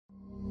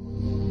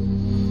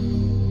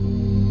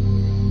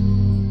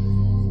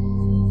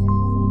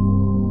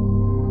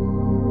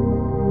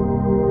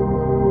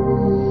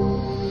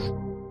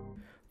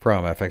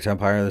From FX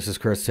Empire, this is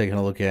Chris taking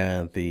a look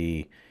at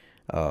the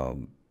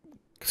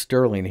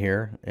sterling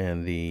here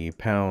and the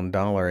pound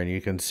dollar, and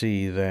you can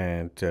see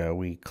that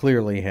we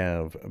clearly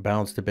have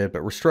bounced a bit,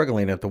 but we're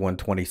struggling at the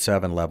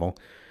 127 level.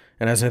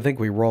 And as I think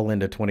we roll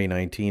into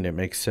 2019, it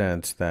makes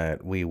sense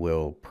that we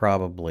will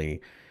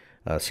probably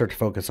start to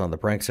focus on the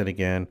Brexit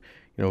again.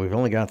 You know, we've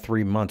only got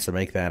 3 months to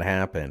make that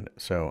happen,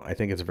 so I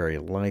think it's very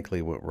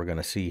likely what we're going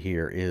to see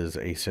here is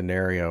a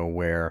scenario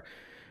where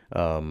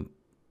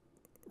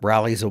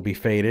rallies will be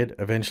faded.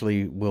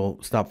 Eventually, we'll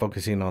stop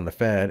focusing on the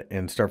Fed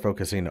and start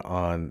focusing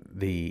on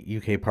the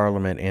UK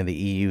Parliament and the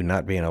EU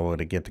not being able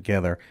to get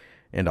together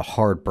and a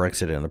hard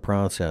Brexit in the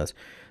process.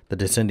 The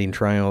descending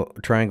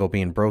triangle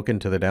being broken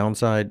to the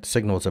downside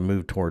signals a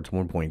move towards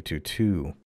 1.22.